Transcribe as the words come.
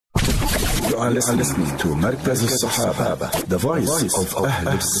You are listening to Markaz Sahaba, the voice of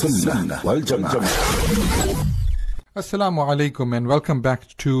Ahl Sunnah wal Jama'ah. Assalamu alaikum and welcome back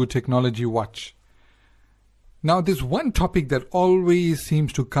to Technology Watch. Now, there's one topic that always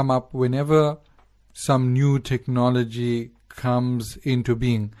seems to come up whenever some new technology comes into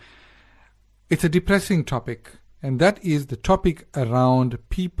being. It's a depressing topic, and that is the topic around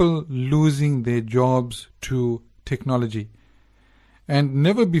people losing their jobs to technology. And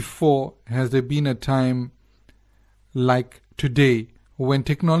never before has there been a time like today when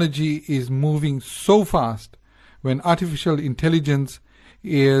technology is moving so fast, when artificial intelligence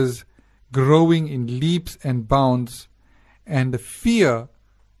is growing in leaps and bounds, and the fear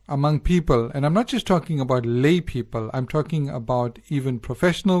among people, and I'm not just talking about lay people, I'm talking about even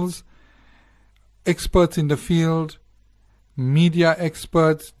professionals, experts in the field, media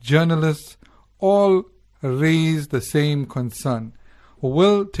experts, journalists, all raise the same concern.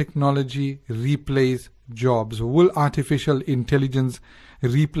 Will technology replace jobs? Will artificial intelligence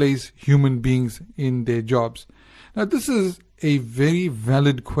replace human beings in their jobs? Now, this is a very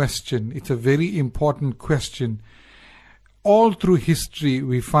valid question. It's a very important question. All through history,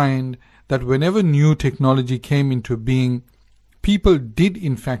 we find that whenever new technology came into being, people did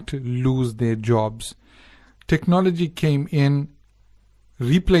in fact lose their jobs. Technology came in,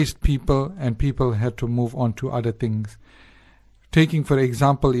 replaced people, and people had to move on to other things. Taking, for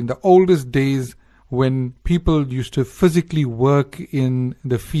example, in the oldest days when people used to physically work in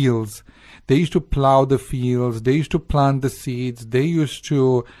the fields, they used to plow the fields, they used to plant the seeds, they used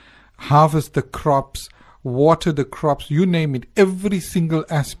to harvest the crops, water the crops, you name it. Every single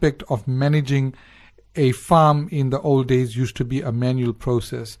aspect of managing a farm in the old days used to be a manual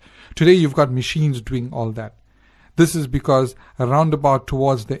process. Today you've got machines doing all that. This is because around about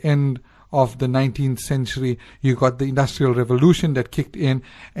towards the end of the 19th century, you got the Industrial Revolution that kicked in,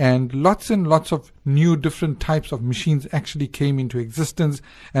 and lots of new different types of machines actually came into existence,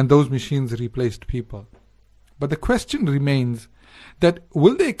 and those machines replaced people. But the question remains that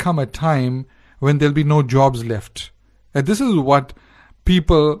will there come a time when there'll be no jobs left? And this is what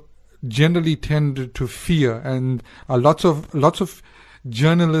people generally tend to fear, and lots of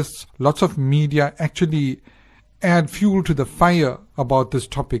journalists, lots of media actually add fuel to the fire about this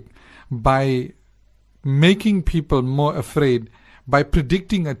topic by making people more afraid, by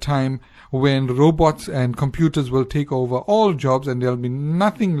predicting a time when robots and computers will take over all jobs and there'll be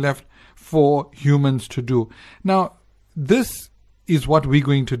nothing left for humans to do. Now, this is what we're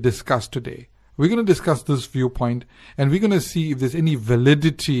going to discuss today. We're going to discuss this viewpoint, and we're going to see if there's any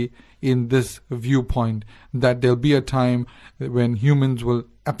validity in this viewpoint, that there'll be a time when humans will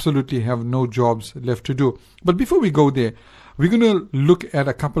absolutely have no jobs left to do. But before we go there, we're going to look at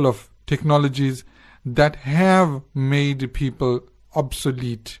a couple of technologies that have made people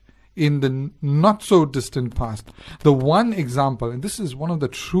obsolete in the not so distant past. The one example, and this is one of the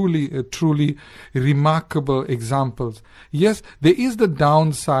truly remarkable examples. Yes, there is the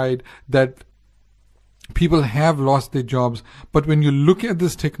downside that people have lost their jobs, but when you look at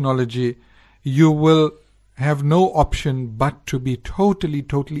this technology, you will have no option but to be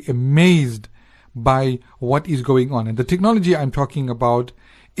totally amazed by what is going on. And the technology I'm talking about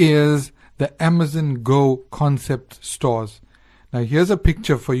is the Amazon Go concept stores. Now, here's a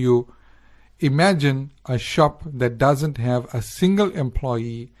picture for you. Imagine a shop that doesn't have a single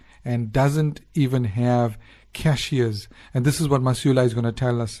employee and doesn't even have cashiers. And this is what Masula is going to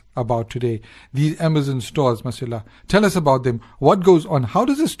tell us about today. These Amazon stores, Masula, tell us about them. What goes on? How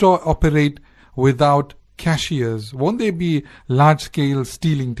does a store operate without cashiers? Won't there be large-scale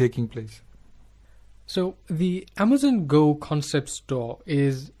stealing taking place? So the Amazon Go concept store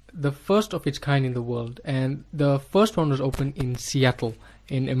is the first of its kind in the world, and the first one was opened in Seattle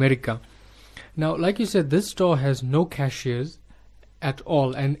in America. Now, like you said, this store has no cashiers at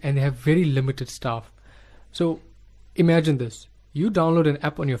all, and they have very limited staff. So imagine this. You download an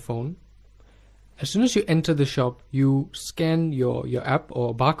app on your phone. As soon as you enter the shop, you scan your app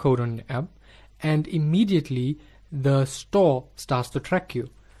or barcode on your app, and immediately the store starts to track you.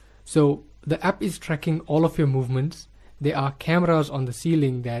 So the app is tracking all of your movements. There are cameras on the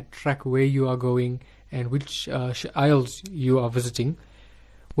ceiling that track where you are going and which aisles you are visiting.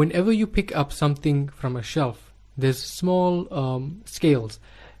 Whenever you pick up something from a shelf, there's small scales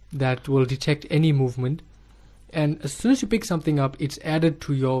that will detect any movement. And as soon as you pick something up, it's added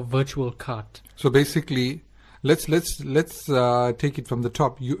to your virtual cart. So basically, let's take it from the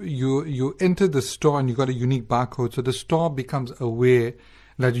top. You enter the store and you got a unique barcode, so the store becomes aware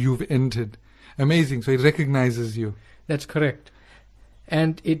that you've entered. Amazing. So it recognizes you. That's correct.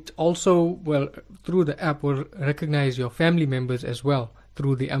 And it also, well, through the app will recognize your family members as well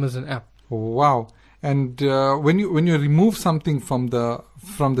through the Amazon app. Wow. And when you remove something from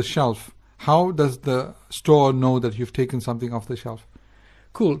the shelf, how does the store know that you've taken something off the shelf?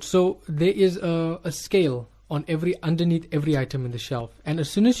 Cool. So there is a scale on underneath every item in the shelf, and as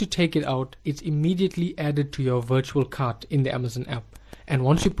soon as you take it out, it's immediately added to your virtual cart in the Amazon app. And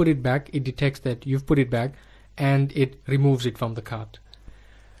once you put it back, it detects that you've put it back, and it removes it from the cart.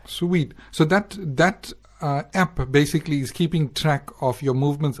 Sweet. So that app basically is keeping track of your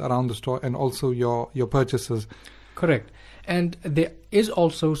movements around the store and also your purchases. Correct. And there is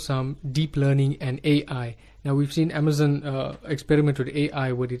also some deep learning and AI. Now, we've seen Amazon experiment with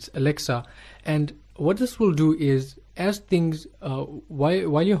AI with its Alexa, and what this will do is, as things,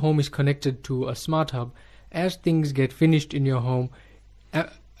 while your home is connected to a smart hub, as things get finished in your home, the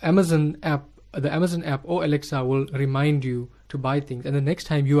Amazon app or Alexa will remind you to buy things, and the next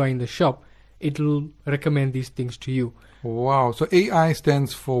time you are in the shop, it will recommend these things to you. Wow. So AI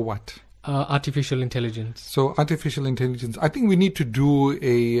stands for what? Artificial intelligence. So artificial intelligence. I think we need to do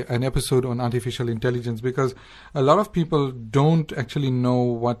an episode on artificial intelligence, because a lot of people don't actually know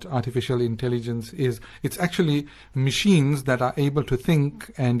what artificial intelligence is. It's actually machines that are able to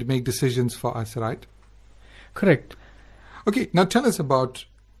think and make decisions for us, right? Correct. Okay, now tell us about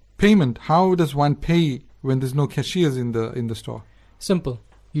payment. How does one pay when there's no cashiers in the store? Simple.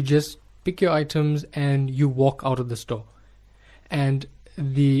 You just pick your items and you walk out of the store. And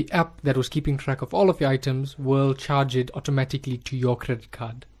the app that was keeping track of all of your items will charge it automatically to your credit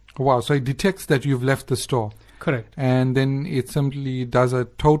card. Wow, so it detects that you've left the store. Correct. And then it simply does a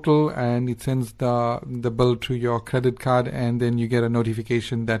total and it sends the bill to your credit card, and then you get a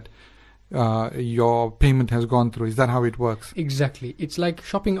notification that your payment has gone through. Is that how it works? Exactly. It's like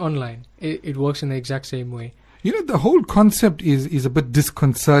shopping online. It works in the exact same way. You know, the whole concept is a bit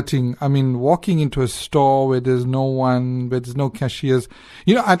disconcerting. I mean, walking into a store where there's no one, where there's no cashiers,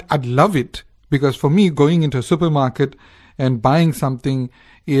 you know, I'd love it, because for me, going into a supermarket and buying something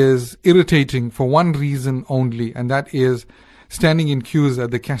is irritating for one reason only, and that is standing in queues at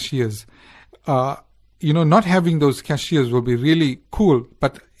the cashiers. You know, not having those cashiers will be really cool,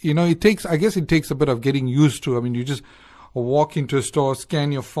 but you know, I guess it takes a bit of getting used to. I mean, you just walk into a store,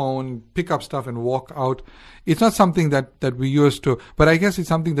 scan your phone, pick up stuff and walk out. It's not something that we're used to, but I guess it's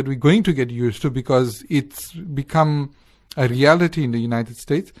something that we're going to get used to, because it's become a reality in the United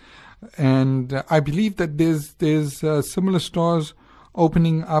States. And I believe that there's similar stores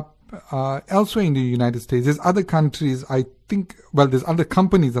opening up elsewhere in the United States. There's other countries, I think, there's other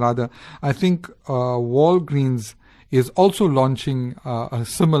companies rather. I think Walgreens is also launching a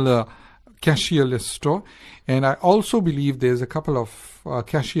similar cashierless store, and I also believe there's a couple of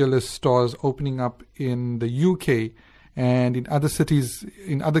cashierless stores opening up in the UK and in other cities,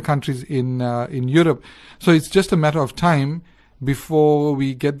 in other countries in Europe. So it's just a matter of time before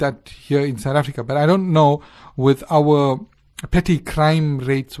we get that here in South Africa. But I don't know, with our petty crime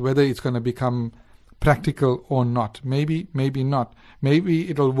rates, whether it's going to become practical or not. Maybe not. Maybe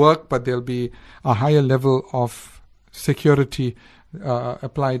it'll work, but there'll be a higher level of security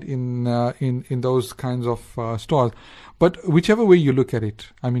applied in those kinds of stores. But whichever way you look at it,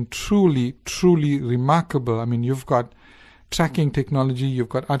 I mean, truly remarkable. I mean, you've got tracking technology, you've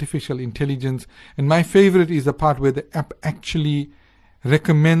got artificial intelligence, and my favorite is the part where the app actually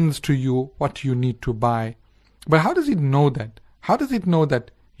recommends to you what you need to buy. But how does it know that? How does it know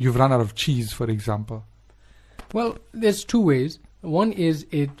that you've run out of cheese, for example? Well, there's two ways. One is,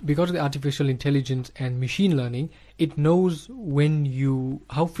 because of the artificial intelligence and machine learning, it knows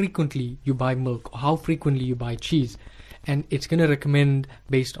how frequently you buy milk or how frequently you buy cheese, and it's going to recommend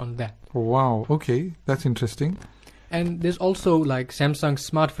based on that. Wow, okay, that's interesting. And there's also like Samsung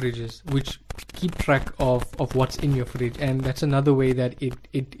smart fridges, which keep track of what's in your fridge, and that's another way that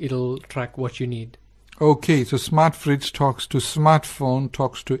it'll track what you need. Okay, so smart fridge talks to smartphone,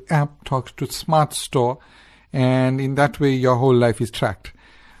 talks to app, talks to smart store, and in that way your whole life is tracked.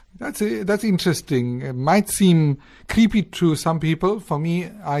 That's interesting. It might seem creepy to some people. For me,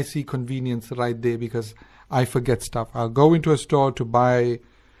 I see convenience right there, because I forget stuff. I'll go into a store to buy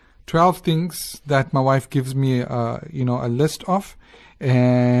 12 things that my wife gives me a list of,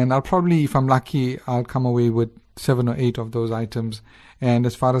 and I'll probably, if I'm lucky, I'll come away with 7 or 8 of those items. And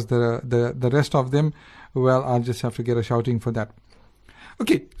as far as the rest of them, well, I'll just have to get a shouting for that.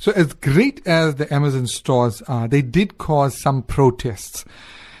 Okay, so as great as the Amazon stores are, they did cause some protests.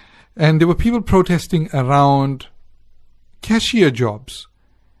 And there were people protesting around cashier jobs.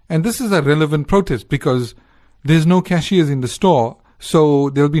 And this is a relevant protest, because there's no cashiers in the store.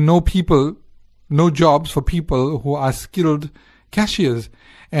 So there'll be no jobs for people who are skilled cashiers.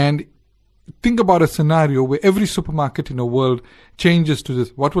 And think about a scenario where every supermarket in the world changes to this.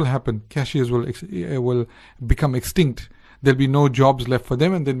 What will happen? Cashiers will become extinct. There'll be no jobs left for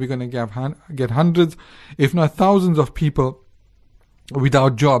them, and then we're going to get hundreds, if not thousands of people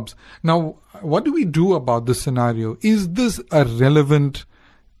without jobs. Now, what do we do about this scenario? Is this a relevant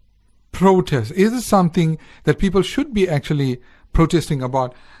protest? Is this something that people should be actually protesting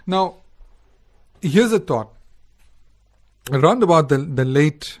about? Now, here's a thought. Around about the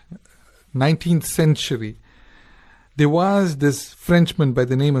late 19th century, there was this Frenchman by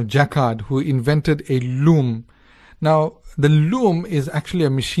the name of Jacquard who invented a loom. Now, the loom is actually a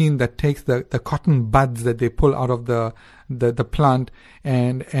machine that takes the cotton buds that they pull out of the plant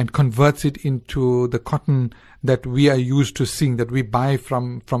and converts it into the cotton that we are used to seeing, that we buy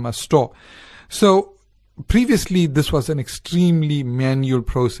from a store. So previously, this was an extremely manual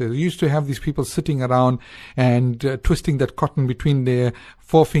process. We used to have these people sitting around and twisting that cotton between their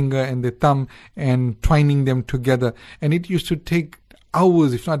forefinger and their thumb and twining them together. And it used to take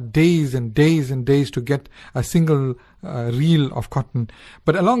hours, if not days and days and days, to get a single reel of cotton.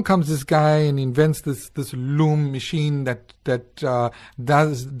 But along comes this guy and invents this loom machine that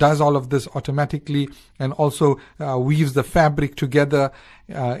does all of this automatically, and also weaves the fabric together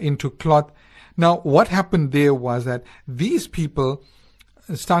into cloth. Now, what happened there was that these people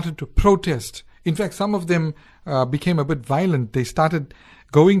started to protest. In fact, some of them became a bit violent. They started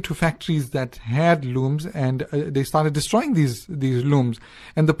going to factories that had looms, and they started destroying these looms.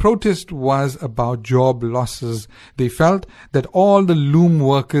 And the protest was about job losses. They felt that all the loom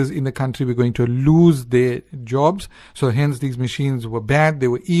workers in the country were going to lose their jobs. So hence these machines were bad, they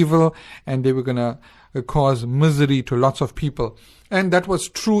were evil, and they were going to cause misery to lots of people. And that was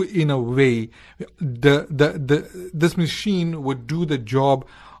true in a way. This machine would do the job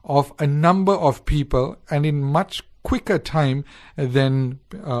of a number of people, and in much quicker time than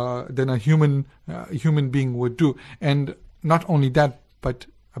a human being would do. And not only that, but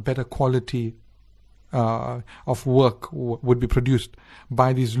a better quality of work would be produced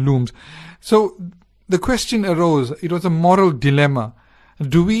by these looms. So the question arose. It was a moral dilemma.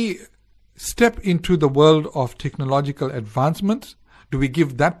 Do we step into the world of technological advancements? Do we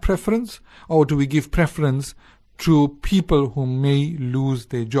give that preference, or do we give preference to people who may lose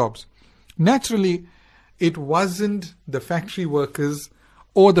their jobs? Naturally, it wasn't the factory workers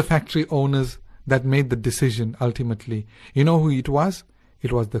or the factory owners that made the decision ultimately. You know who it was?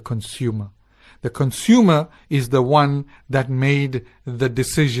 It was the consumer. The consumer is the one that made the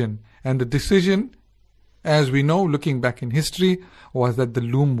decision. And the decision, as we know, looking back in history, was that the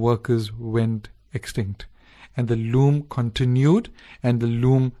loom workers went extinct. And the loom continued, and the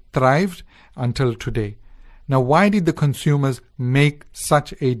loom thrived until today. Now, why did the consumers make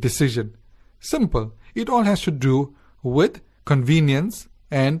such a decision? Simple. It all has to do with convenience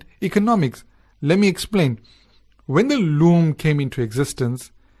and economics. Let me explain. When the loom came into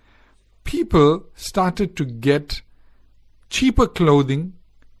existence, people started to get cheaper clothing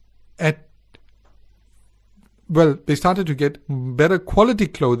they started to get better quality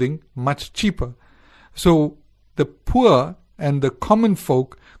clothing much cheaper. So the poor and the common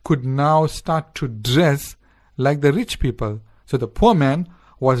folk could now start to dress like the rich people. So the poor man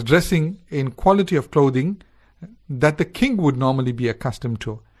was dressing in quality of clothing that the king would normally be accustomed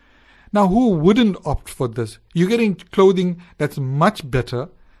to. Now, who wouldn't opt for this? You're getting clothing that's much better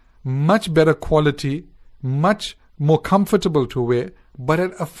quality, much more comfortable to wear, but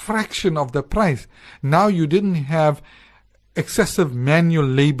at a fraction of the price. Now you didn't have excessive manual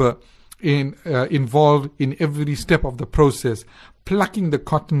labor involved in every step of the process, plucking the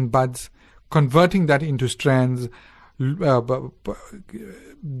cotton buds, converting that into strands, weaving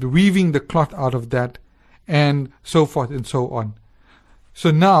the cloth out of that, and so forth and so on.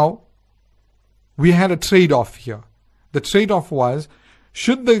 So now we had a trade-off here. The trade-off was,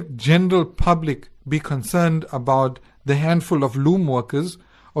 should the general public be concerned about the handful of loom workers,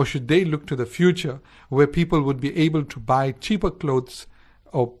 or should they look to the future where people would be able to buy cheaper clothes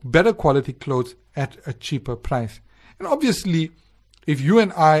or better quality clothes at a cheaper price? And obviously, if you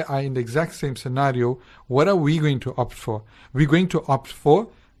and I are in the exact same scenario, what are we going to opt for? We're going to opt for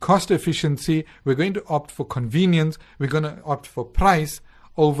cost efficiency. We're going to opt for convenience. We're going to opt for price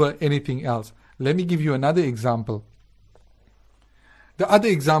over anything else. Let me give you another example. The other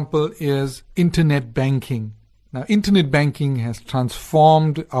example is internet banking. Now, internet banking has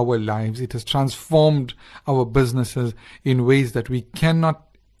transformed our lives. It has transformed our businesses in ways that we cannot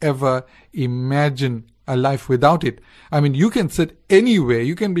ever imagine a life without it. I mean, you can sit anywhere.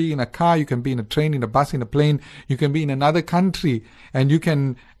 You can be in a car, you can be in a train, in a bus, in a plane, you can be in another country, and you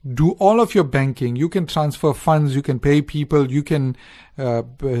can do all of your banking. You can transfer funds, you can pay people, you can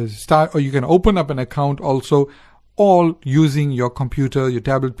start, or you can open up an account also, all using your computer, your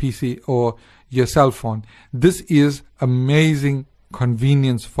tablet PC, or your cell phone. This is amazing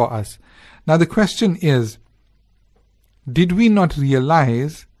convenience for us. Now the question is, did we not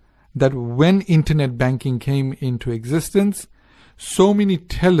realize that when internet banking came into existence, so many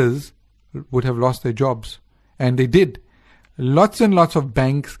tellers would have lost their jobs? And they did. Lots and lots of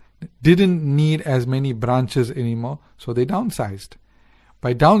banks didn't need as many branches anymore, so they downsized.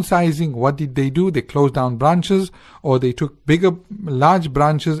 By downsizing, what did they do? They closed down branches, or they took large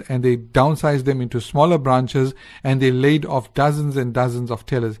branches and they downsized them into smaller branches, and they laid off dozens and dozens of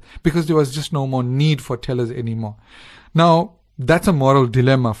tellers because there was just no more need for tellers anymore. Now, that's a moral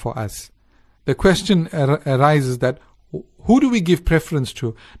dilemma for us. The question arises that who do we give preference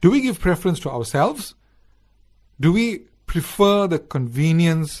to? Do we give preference to ourselves? Do we prefer the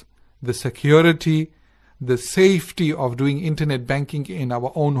convenience, the security, the safety of doing internet banking in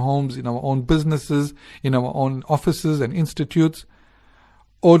our own homes, in our own businesses, in our own offices and institutes?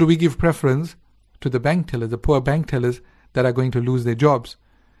 Or do we give preference to the bank tellers, the poor bank tellers that are going to lose their jobs?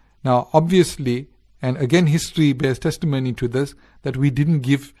 Now, obviously, and again history bears testimony to this, that we didn't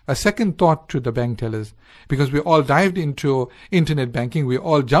give a second thought to the bank tellers, because we all dived into internet banking, we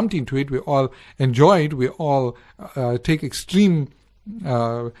all jumped into it, we all enjoyed, we all take extreme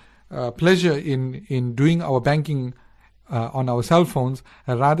pleasure in doing our banking on our cell phones,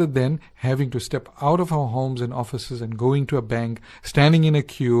 rather than having to step out of our homes and offices and going to a bank, standing in a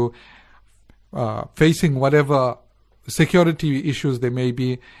queue, facing whatever security issues there may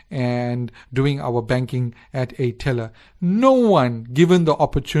be, and doing our banking at a teller. No one, given the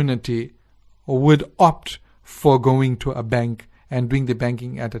opportunity, would opt for going to a bank and doing the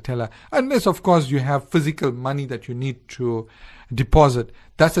banking at a teller, unless of course you have physical money that you need to deposit.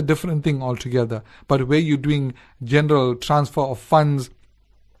 That's a different thing altogether. But where you're doing general transfer of funds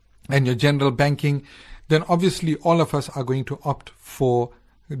and your general banking, then obviously all of us are going to opt for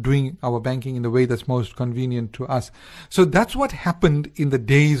doing our banking in the way that's most convenient to us. So that's what happened in the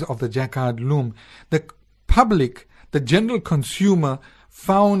days of the Jacquard loom. The public, the general consumer,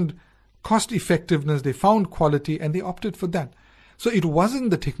 found cost effectiveness, they found quality, and they opted for that. So it wasn't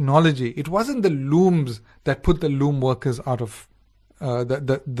the technology, it wasn't the looms that put the loom workers out of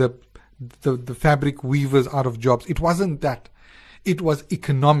the fabric weavers out of jobs. It wasn't that. It was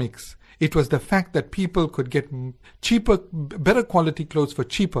economics. It was the fact that people could get cheaper, better quality clothes for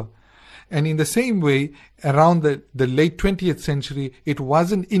cheaper. And in the same way, around the late 20th century, it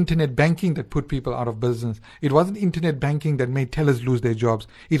wasn't internet banking that put people out of business. It wasn't internet banking that made tellers lose their jobs.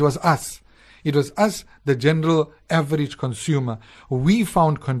 It was us. It was us, the general average consumer. We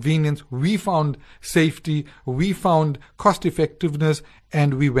found convenience, we found safety, we found cost effectiveness,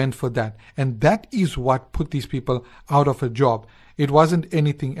 and we went for that. And that is what put these people out of a job. It wasn't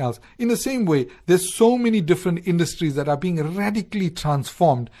anything else. In the same way, there's so many different industries that are being radically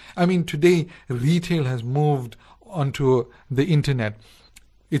transformed. I mean, today, retail has moved onto the internet.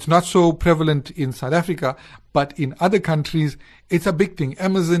 It's not so prevalent in South Africa, but in other countries, it's a big thing.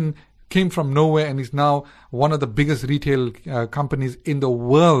 Amazon came from nowhere and is now one of the biggest retail companies in the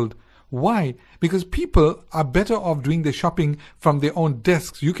world. Why? Because people are better off doing their shopping from their own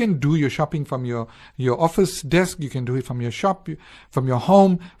desks. You can do your shopping from your office desk. You can do it from your shop, from your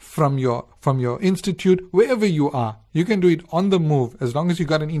home, from your institute, wherever you are. You can do it on the move. As long as you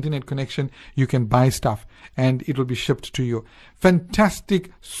got an internet connection, you can buy stuff and it will be shipped to you.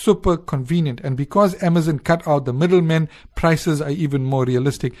 Fantastic, super convenient. And because Amazon cut out the middlemen, prices are even more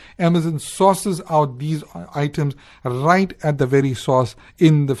realistic. Amazon sources out these items right at the very source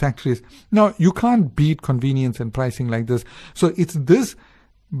in the factories. Now, you can't beat convenience and pricing like this. So it's this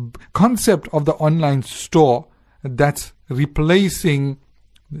concept of the online store that's replacing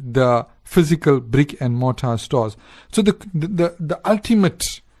the physical brick and mortar stores. So the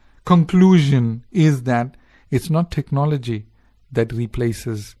ultimate conclusion is that it's not technology that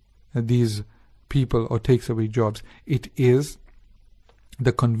replaces these people or takes away jobs. It is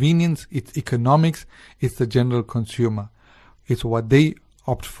the convenience, it's economics, it's the general consumer. It's what they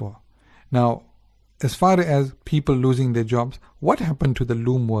opt for. Now, as far as people losing their jobs, what happened to the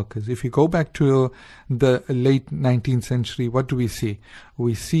loom workers? If you go back to the late 19th century, what do we see?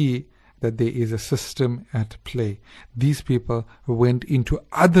 We see that there is a system at play. These people went into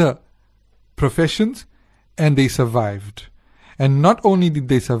other professions and they survived. And not only did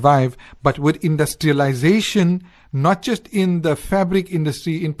they survive, but with industrialization, not just in the fabric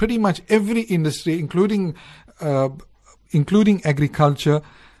industry, in pretty much every industry, including agriculture,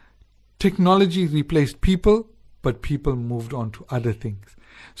 technology replaced people, but people moved on to other things.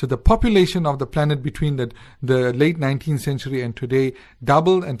 So the population of the planet between the late 19th century and today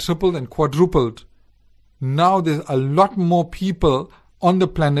doubled and tripled and quadrupled. Now there's a lot more people on the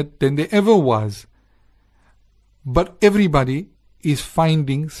planet than there ever was. But everybody is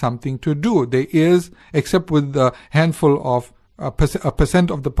finding something to do. There is, except with the handful of a percent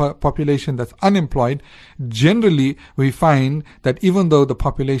of the population that's unemployed, generally we find that even though the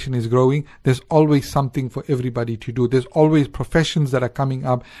population is growing, there's always something for everybody to do. There's always professions that are coming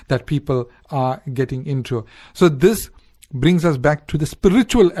up that people are getting into. So this brings us back to the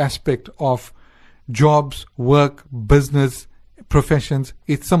spiritual aspect of jobs, work, business, professions.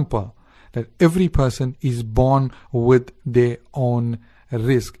 It's simple, that every person is born with their own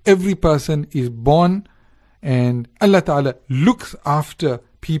risk. Every person is born, and Allah Ta'ala looks after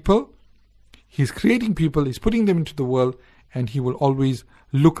people. He's creating people, He's putting them into the world, and He will always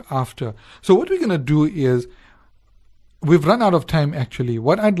look after. So what we're going to do is, we've run out of time actually.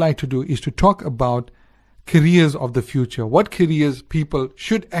 What I'd like to do is to talk about careers of the future. What careers people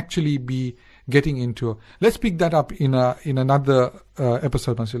should actually be getting into. Let's pick that up in another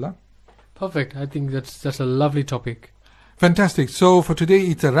episode, Masula. Perfect. I think that's a lovely topic. Fantastic. So for today,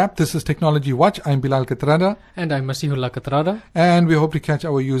 it's a wrap. This is Technology Watch. I'm Bilal Kathrada. And I'm Masihullah Kathrada. And we hope to catch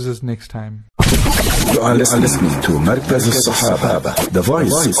our users next time. You are listening to Markaz Sahaba, the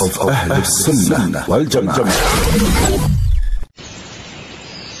voice of Ahl Sunnah wal Jama'ah.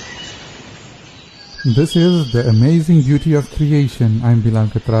 This is The Amazing Beauty of Creation. I'm Bilal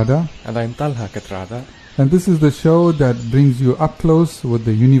Kathrada. And I'm Talha Kathrada. And this is the show that brings you up close with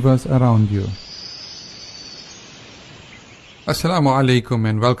the universe around you. Assalamu alaikum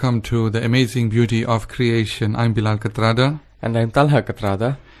and welcome to The Amazing Beauty of Creation. I'm Bilal Kathrada. And I'm Talha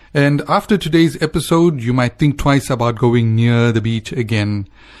Kathrada. And after today's episode, you might think twice about going near the beach again.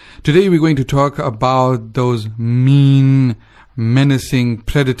 Today we're going to talk about those mean, menacing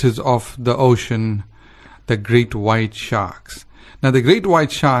predators of the ocean, the great white sharks. Now the great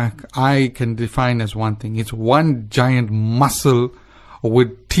white shark I can define as one thing. It's one giant muscle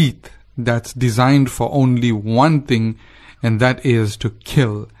with teeth that's designed for only one thing, and that is to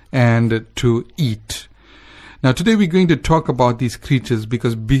kill and to eat. Now today we're going to talk about these creatures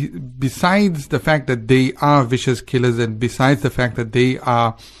because besides the fact that they are vicious killers, and besides the fact that they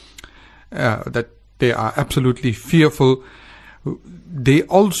are absolutely fearful, they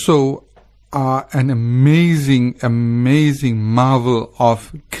also are an amazing marvel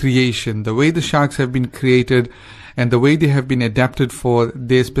of creation. The way the sharks have been created and the way they have been adapted for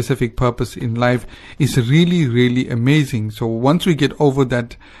their specific purpose in life is really, really amazing. So once we get over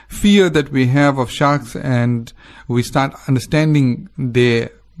that fear that we have of sharks and we start understanding their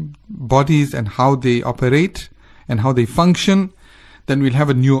bodies and how they operate and how they function, then we'll have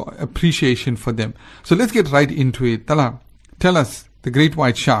a new appreciation for them. So let's get right into it. Tala, tell us, the great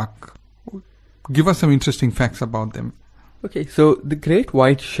white shark. Give us some interesting facts about them. Okay, so the great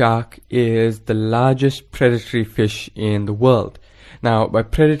white shark is the largest predatory fish in the world. Now, by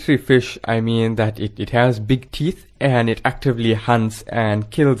predatory fish, I mean that it has big teeth and it actively hunts and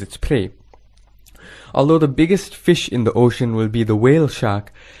kills its prey. Although the biggest fish in the ocean will be the whale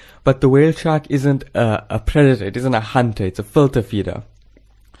shark, but the whale shark isn't a predator, it isn't a hunter, it's a filter feeder.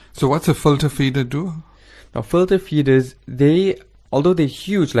 So what's a filter feeder do? Now, filter feeders, although they're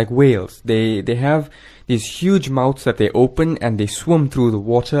huge like whales, they have these huge mouths that they open and they swim through the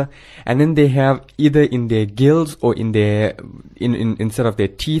water, and then they have either in their gills or in their instead of their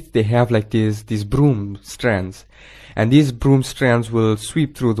teeth, they have like these broom strands. And these broom strands will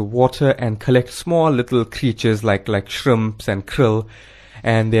sweep through the water and collect small little creatures like shrimps and krill,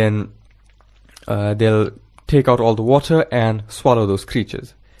 and then they'll take out all the water and swallow those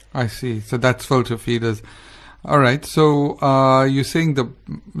creatures. I see. So that's filter feeders. All right. So you're saying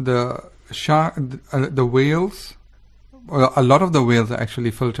the shark, the whales, well, a lot of the whales are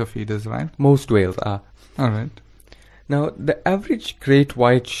actually filter feeders, right? Most whales are. All right. Now, the average great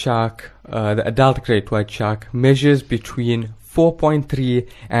white shark, the adult great white shark, measures between 4.3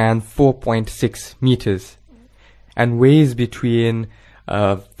 and 4.6 meters and weighs between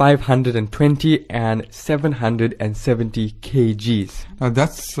 520 and 770 kgs. Now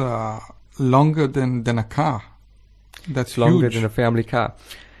that's longer than a car. That's longer huge. than a family car.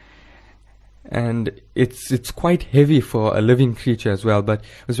 And it's quite heavy for a living creature as well. But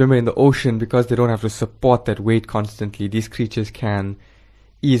remember, in the ocean, because they don't have to support that weight constantly, these creatures can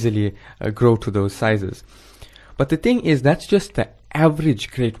easily grow to those sizes. But the thing is, that's just the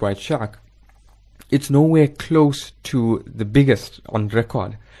average great white shark. It's nowhere close to the biggest on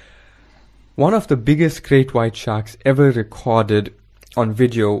record. One of the biggest great white sharks ever recorded on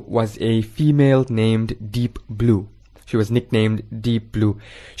video was a female named Deep Blue. She was nicknamed Deep Blue.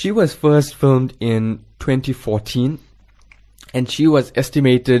 She was first filmed in 2014, and she was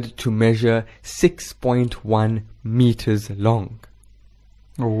estimated to measure 6.1 meters long.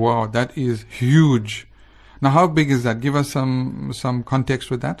 Oh, wow, that is huge. Now, how big is that? Give us some context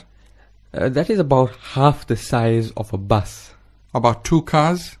with that. That is about half the size of a bus. About 2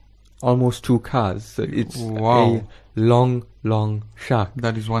 cars? Almost 2 cars. So it's Wow. a long, long shark.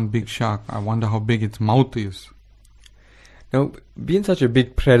 That is one big shark. I wonder how big its mouth is. Now, being such a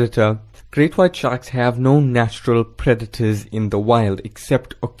big predator, great white sharks have no natural predators in the wild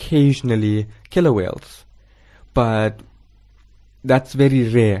except occasionally killer whales. But that's very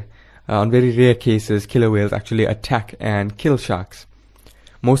rare. On very rare cases, killer whales actually attack and kill sharks.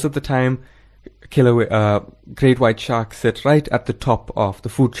 Most of the time, great white sharks sit right at the top of the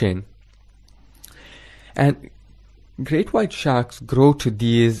food chain. And great white sharks grow to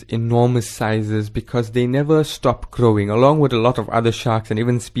these enormous sizes because they never stop growing. Along with a lot of other sharks and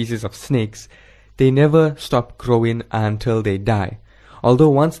even species of snakes, they never stop growing until they die. Although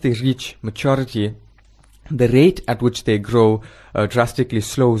once they reach maturity, the rate at which they grow drastically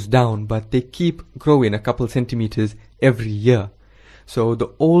slows down, but they keep growing a couple centimeters every year. So the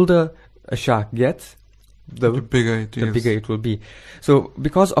older a shark gets, the bigger it is. The bigger it will be. So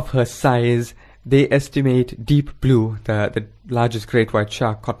because of her size, they estimate Deep Blue, the largest great white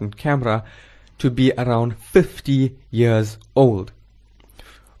shark caught on camera, to be around 50 years old.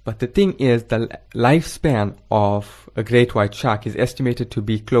 But the thing is, the lifespan of a great white shark is estimated to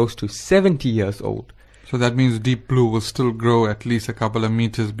be close to 70 years old. So that means Deep Blue will still grow at least a couple of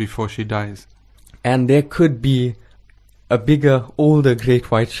meters before she dies. And there could be a bigger, older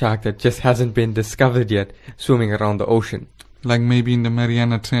great white shark that just hasn't been discovered yet, swimming around the ocean. Like maybe in the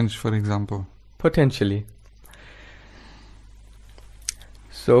Mariana Trench, for example. Potentially.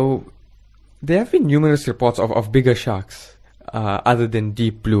 So, there have been numerous reports of bigger sharks, other than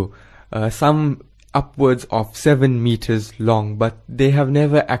Deep Blue. Some upwards of 7 meters long, but they have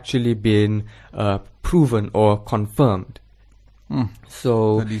never actually been proven or confirmed.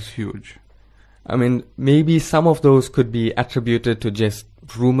 So That is huge. I mean, maybe some of those could be attributed to just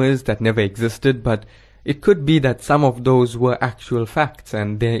rumors that never existed, but it could be that some of those were actual facts,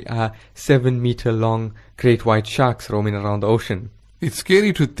 and they are 7-meter long great white sharks roaming around the ocean. It's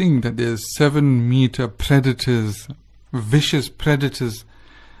scary to think that there's 7-meter predators, vicious predators,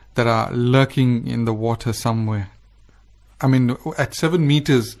 that are lurking in the water somewhere. I mean, at 7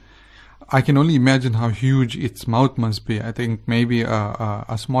 meters, I can only imagine how huge its mouth must be. I think maybe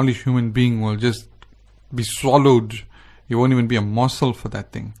a smallish human being will just be swallowed. You won't even be a morsel for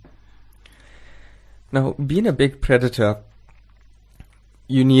that thing. Now, being a big predator,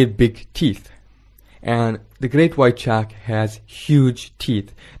 you need big teeth. And the great white shark has huge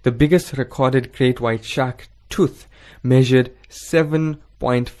teeth. The biggest recorded great white shark tooth measured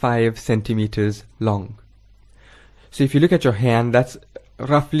 7.5 centimeters long. So if you look at your hand, that's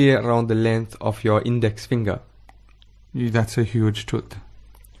roughly around the length of your index finger. That's a huge tooth.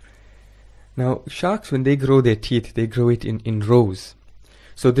 Now, sharks, when they grow their teeth, they grow it in rows.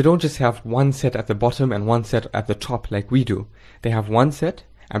 So they don't just have one set at the bottom and one set at the top like we do. They have one set,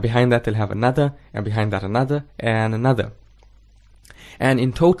 and behind that they'll have another, and behind that another, and another. And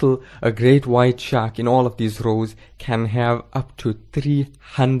in total, a great white shark in all of these rows can have up to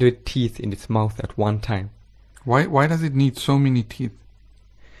 300 teeth in its mouth at one time. Why does it need so many teeth?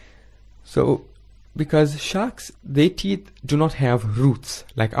 So, because sharks, their teeth do not have roots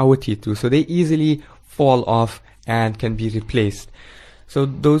like our teeth do, so they easily fall off and can be replaced. So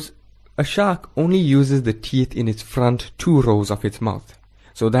a shark only uses the teeth in its front 2 rows of its mouth.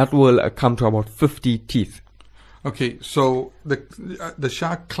 So that will come to about 50 teeth. Okay, so the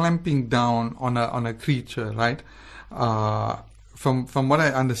shark clamping down on a creature, right? From what I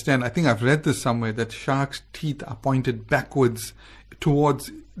understand, I think I've read this somewhere, that sharks' teeth are pointed backwards towards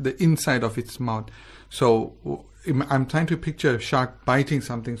the inside of its mouth. So I'm trying to picture a shark biting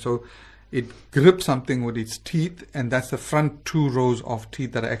something. So it grips something with its teeth, and that's the front 2 rows of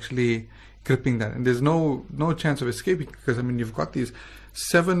teeth that are actually gripping that. And there's no chance of escaping, because I mean, you've got these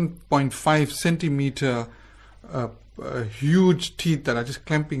 7.5 centimeter huge teeth that are just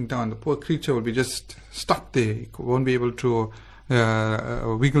clamping down. The poor creature will be just stuck there. It won't be able to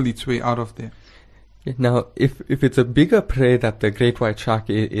wiggle its way out of there. Now, if it's a bigger prey that the great white shark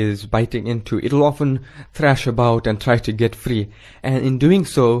is biting into, it'll often thrash about and try to get free. And in doing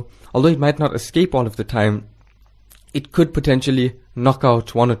so, although it might not escape all of the time, it could potentially knock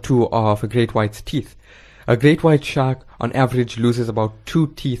out 1 or 2 of a great white's teeth. A great white shark, on average, loses about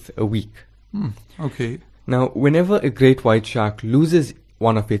 2 teeth a week. Okay. Now, whenever a great white shark loses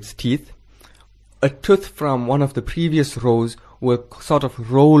one of its teeth, a tooth from one of the previous rows will sort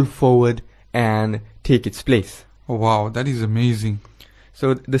of roll forward and take its place. Oh, wow, that is amazing.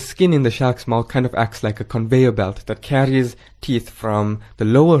 So the skin in the shark's mouth kind of acts like a conveyor belt that carries teeth from the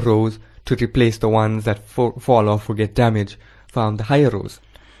lower rows to replace the ones that fall off or get damaged from the higher rows.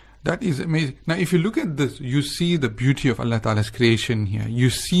 That is amazing. Now, if you look at this, you see the beauty of Allah Ta'ala's creation here. You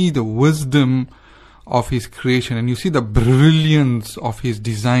see the wisdom of His creation, and you see the brilliance of His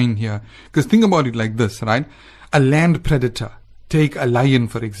design here. Because think about it like this, right? A land predator, take a lion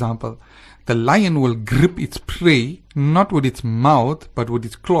for example. The lion will grip its prey not with its mouth but with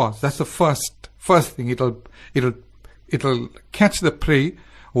its claws. That's the first thing. It'll catch the prey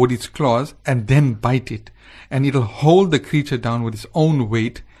with its claws and then bite it, and it'll hold the creature down with its own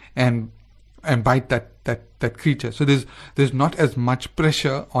weight and bite that creature. So there's not as much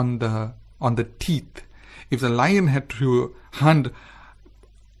pressure on the teeth. If the lion had to hunt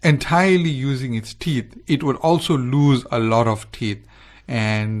entirely using its teeth, it would also lose a lot of teeth.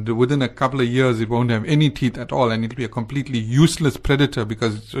 And within a couple of years, it won't have any teeth at all, and it'll be a completely useless predator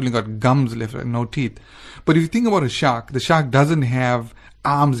because it's only got gums left and no teeth. But if you think about a shark, the shark doesn't have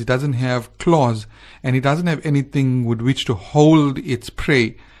arms, it doesn't have claws, and it doesn't have anything with which to hold its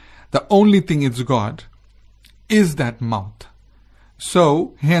prey. The only thing it's got is that mouth.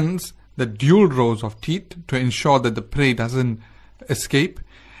 So, hence, the dual rows of teeth to ensure that the prey doesn't escape,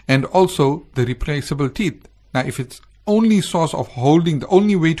 and also the replaceable teeth. Now, if it's only source of holding, the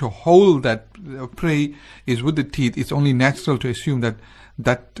only way to hold that prey is with the teeth, it's only natural to assume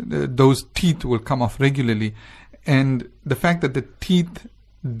that those teeth will come off regularly. And the fact that the teeth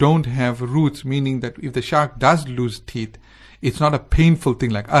don't have roots, meaning that if the shark does lose teeth, it's not a painful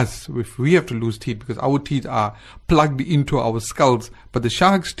thing like us if we have to lose teeth, because our teeth are plugged into our skulls, but the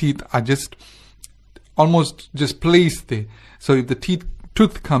shark's teeth are just almost just placed there. So if the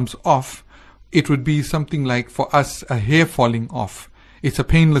tooth comes off, it would be something like, for us, a hair falling off. It's a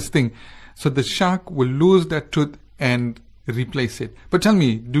painless thing. So the shark will lose that tooth and replace it. But tell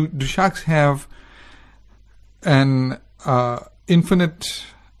me, do sharks have an infinite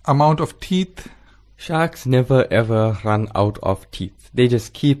amount of teeth? Sharks never ever run out of teeth. They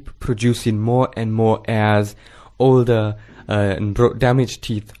just keep producing more and more as older and damaged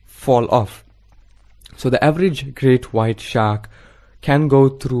teeth fall off. So the average great white shark can go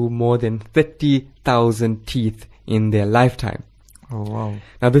through more than 30,000 teeth in their lifetime. Oh, wow.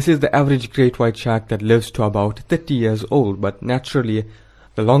 Now, this is the average great white shark that lives to about 30 years old, but naturally,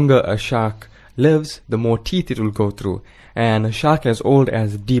 the longer a shark lives, the more teeth it will go through. And a shark as old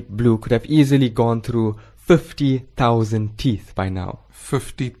as Deep Blue could have easily gone through 50,000 teeth by now.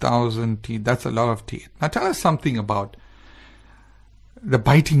 50,000 teeth, that's a lot of teeth. Now, tell us something about the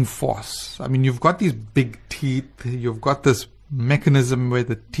biting force. I mean, you've got these big teeth, you've got this mechanism where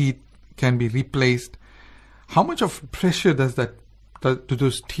the teeth can be replaced. How much of pressure do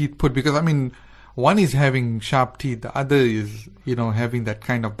those teeth put? Because, I mean, one is having sharp teeth, the other is, having that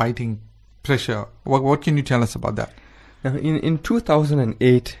kind of biting pressure. What can you tell us about that? Now, in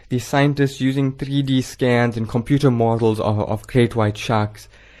 2008, the scientists using 3D scans and computer models of great white sharks,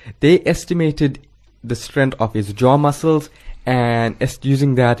 they estimated the strength of its jaw muscles, and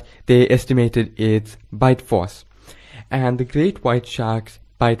using that, they estimated its bite force. And the great white shark's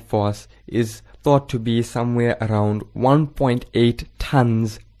bite force is thought to be somewhere around 1.8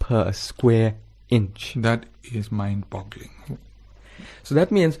 tons per square inch. That is mind-boggling. So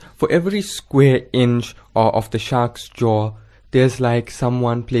that means for every square inch of the shark's jaw, there's like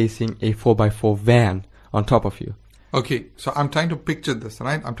someone placing a 4x4 van on top of you. Okay, so I'm trying to picture this,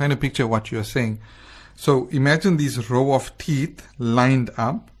 right? I'm trying to picture what you're saying. So imagine these row of teeth lined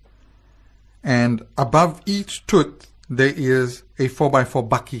up, and above each tooth, there is a 4x4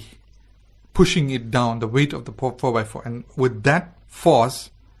 bucky pushing it down, the weight of the 4x4. And with that force,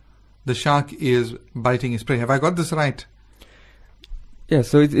 the shark is biting its prey. Have I got this right? Yeah,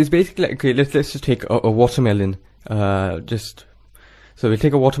 so it's basically like, okay, let's just take a watermelon. So we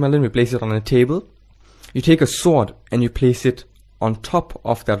take a watermelon, we place it on a table. You take a sword and you place it on top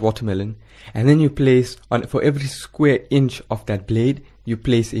of that watermelon. And then you place, for every square inch of that blade, you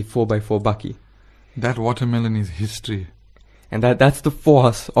place a 4x4 bucky. That watermelon is history. And that's the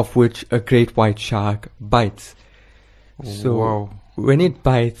force of which a great white shark bites. So wow. When it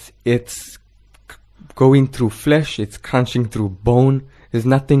bites, it's going through flesh, it's crunching through bone. There's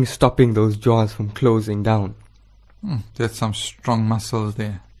nothing stopping those jaws from closing down. There's some strong muscles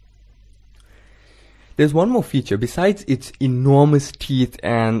there. There's one more feature. Besides its enormous teeth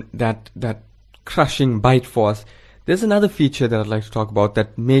and that crushing bite force, there's another feature that I'd like to talk about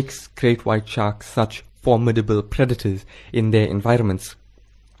that makes great white sharks such formidable predators in their environments.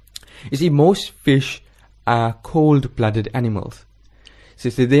 You see, most fish are cold-blooded animals. So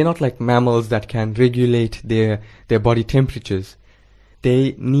they're not like mammals that can regulate their body temperatures.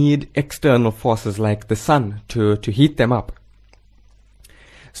 They need external forces like the sun to heat them up.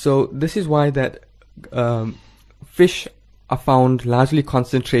 So this is why that fish are found largely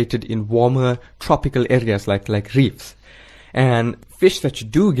concentrated in warmer tropical areas like reefs. And fish that you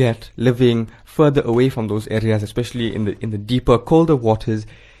do get living further away from those areas, especially in the deeper, colder waters,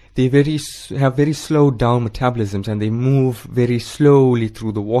 they have very slowed down metabolisms and they move very slowly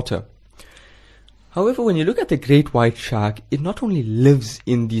through the water. However, when you look at the great white shark, it not only lives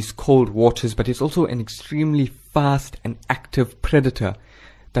in these cold waters, but it's also an extremely fast and active predator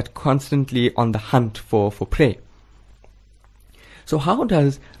that's constantly on the hunt for prey. So how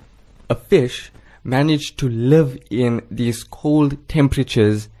does a fish manage to live in these cold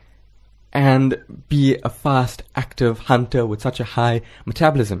temperatures and be a fast, active hunter with such a high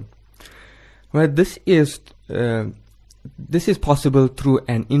metabolism? Well, this is possible through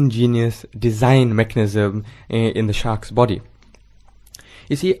an ingenious design mechanism in the shark's body.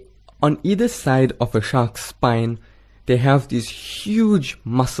 You see, on either side of a shark's spine, they have these huge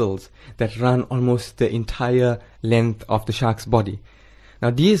muscles that run almost the entire length of the shark's body.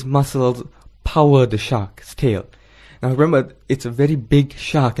 Now, these muscles power the shark's tail. Now remember, it's a very big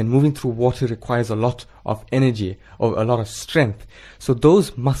shark and moving through water requires a lot of energy or a lot of strength. So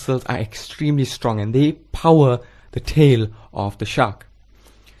those muscles are extremely strong and they power the tail of the shark.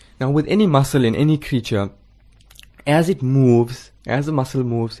 Now with any muscle in any creature, as the muscle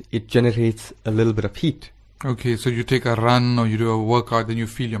moves, it generates a little bit of heat. Okay, so you take a run or you do a workout, then you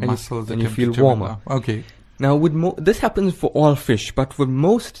feel your muscles. And you feel warmer. Okay. Now, this happens for all fish, but for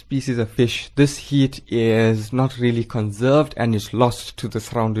most species of fish, this heat is not really conserved and is lost to the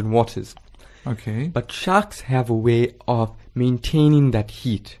surrounding waters. Okay. But sharks have a way of maintaining that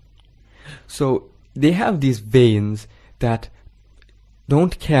heat. So they have these veins that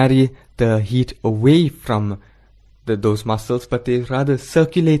don't carry the heat away from those muscles, but they rather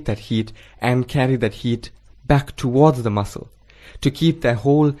circulate that heat and carry that heat back towards the muscle, to keep the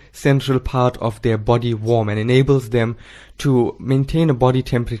whole central part of their body warm, and enables them to maintain a body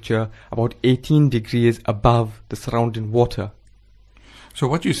temperature about 18 degrees above the surrounding water. So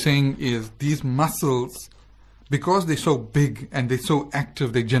what you're saying is these muscles, because they're so big and they're so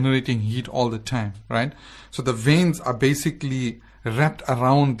active, they're generating heat all the time, right? So the veins are basically wrapped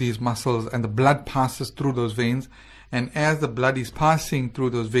around these muscles and the blood passes through those veins, and as the blood is passing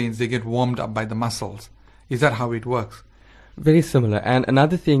through those veins, they get warmed up by the muscles. Is that how it works? Very similar. And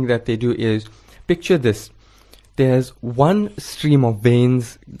another thing that they do is, picture this. There's one stream of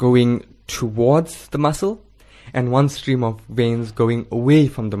veins going towards the muscle and one stream of veins going away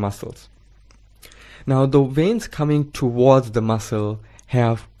from the muscles. Now, the veins coming towards the muscle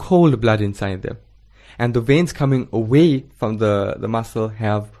have cold blood inside them, and the veins coming away from the muscle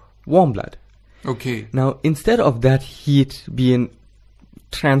have warm blood. Okay. Now, instead of that heat being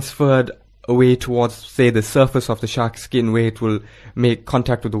transferred away towards, say, the surface of the shark's skin where it will make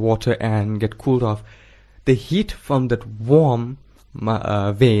contact with the water and get cooled off, the heat from that warm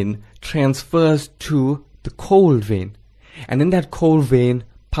vein transfers to the cold vein, and then that cold vein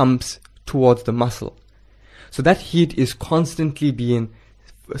pumps towards the muscle. So that heat is constantly being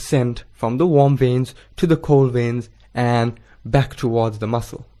sent from the warm veins to the cold veins and back towards the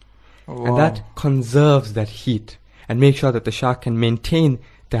muscle. Wow. And that conserves that heat and makes sure that the shark can maintain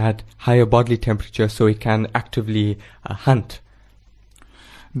that higher bodily temperature so it can actively hunt.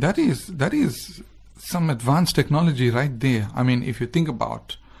 That is some advanced technology right there. I mean, if you think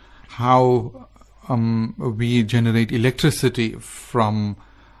about how we generate electricity from,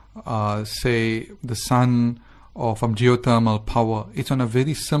 say, the sun or from geothermal power, it's on a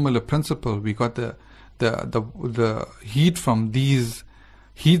very similar principle. We got the heat from these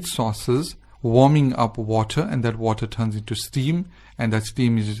heat sources warming up water, and that water turns into steam, and that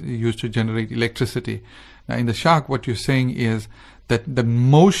steam is used to generate electricity. Now, in the shark, what you're saying is that the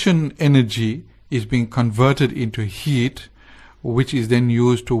motion energy is being converted into heat, which is then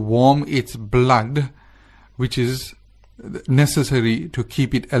used to warm its blood, which is necessary to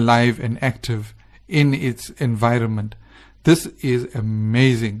keep it alive and active in its environment. This is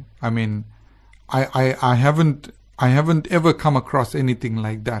amazing. I mean, I haven't ever come across anything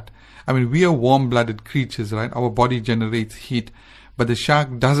like that. I mean, we are warm-blooded creatures, right? Our body generates heat, but the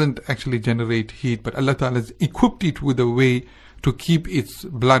shark doesn't actually generate heat, but Allah Ta'ala has equipped it with a way to keep its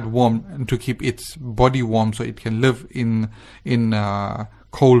blood warm and to keep its body warm so it can live in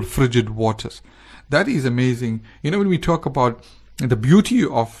cold, frigid waters. That is amazing. You know, when we talk about the beauty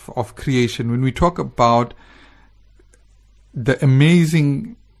of creation, when we talk about the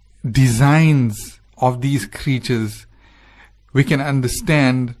amazing designs of these creatures, we can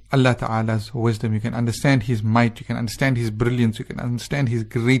understand Allah Ta'ala's wisdom. You can understand His might. You can understand His brilliance. You can understand His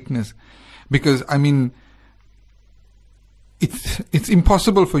greatness. Because, I mean, it's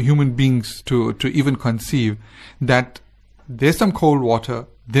impossible for human beings to even conceive that there's some cold water,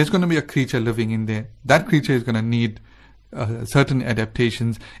 there's going to be a creature living in there. That creature is going to need certain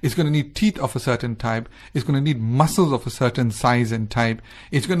adaptations. It's going to need teeth of a certain type. It's going to need muscles of a certain size and type.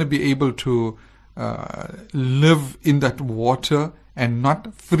 It's going to be able to live in that water and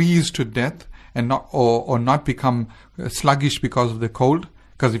not freeze to death, and not or not become sluggish because of the cold.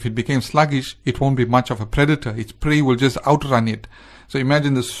 Because if it became sluggish, it won't be much of a predator. Its prey will just outrun it. So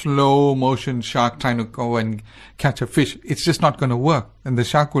imagine the slow motion shark trying to go and catch a fish. It's just not going to work. And the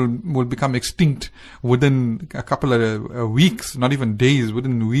shark will become extinct within a couple of weeks, not even days.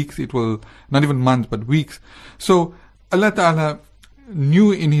 Within weeks, it will, not even months, but weeks. So Allah Ta'ala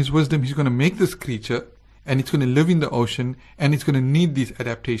knew in His wisdom He's going to make this creature, and it's going to live in the ocean, and it's going to need these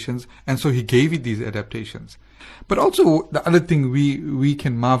adaptations. And so He gave it these adaptations. But also, the other thing we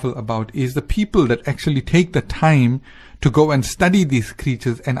can marvel about is the people that actually take the time to go and study these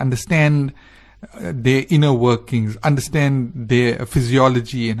creatures and understand their inner workings, understand their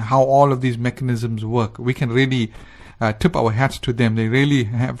physiology and how all of these mechanisms work. We can really tip our hats to them. They really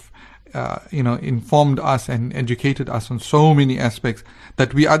have informed us and educated us on so many aspects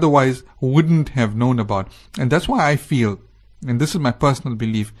that we otherwise wouldn't have known about. And that's why I feel, and this is my personal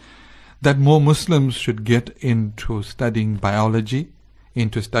belief, that more Muslims should get into studying biology,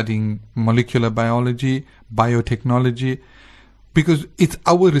 into studying molecular biology, biotechnology, because it's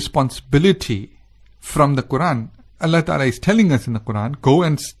our responsibility from the Quran. Allah Ta'ala is telling us in the Quran, go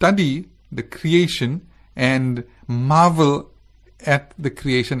and study the creation and marvel at the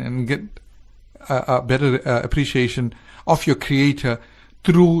creation and get a better appreciation of your Creator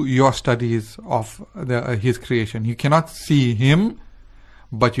through your studies of His creation. You cannot see Him,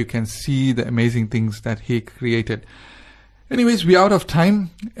 but you can see the amazing things that He created. Anyways, we're out of time,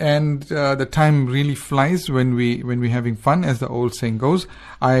 and the time really flies when we're having fun, as the old saying goes.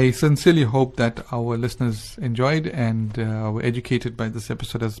 I sincerely hope that our listeners enjoyed and were educated by this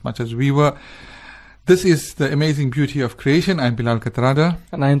episode as much as we were. This is the amazing beauty of creation. I'm Bilal Kathrada.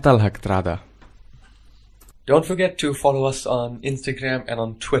 And I'm Talha Kathrada. Don't forget to follow us on Instagram and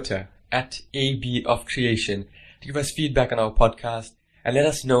on Twitter at AB of Creation to give us feedback on our podcast, and let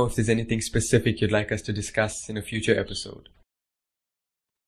us know if there's anything specific you'd like us to discuss in a future episode.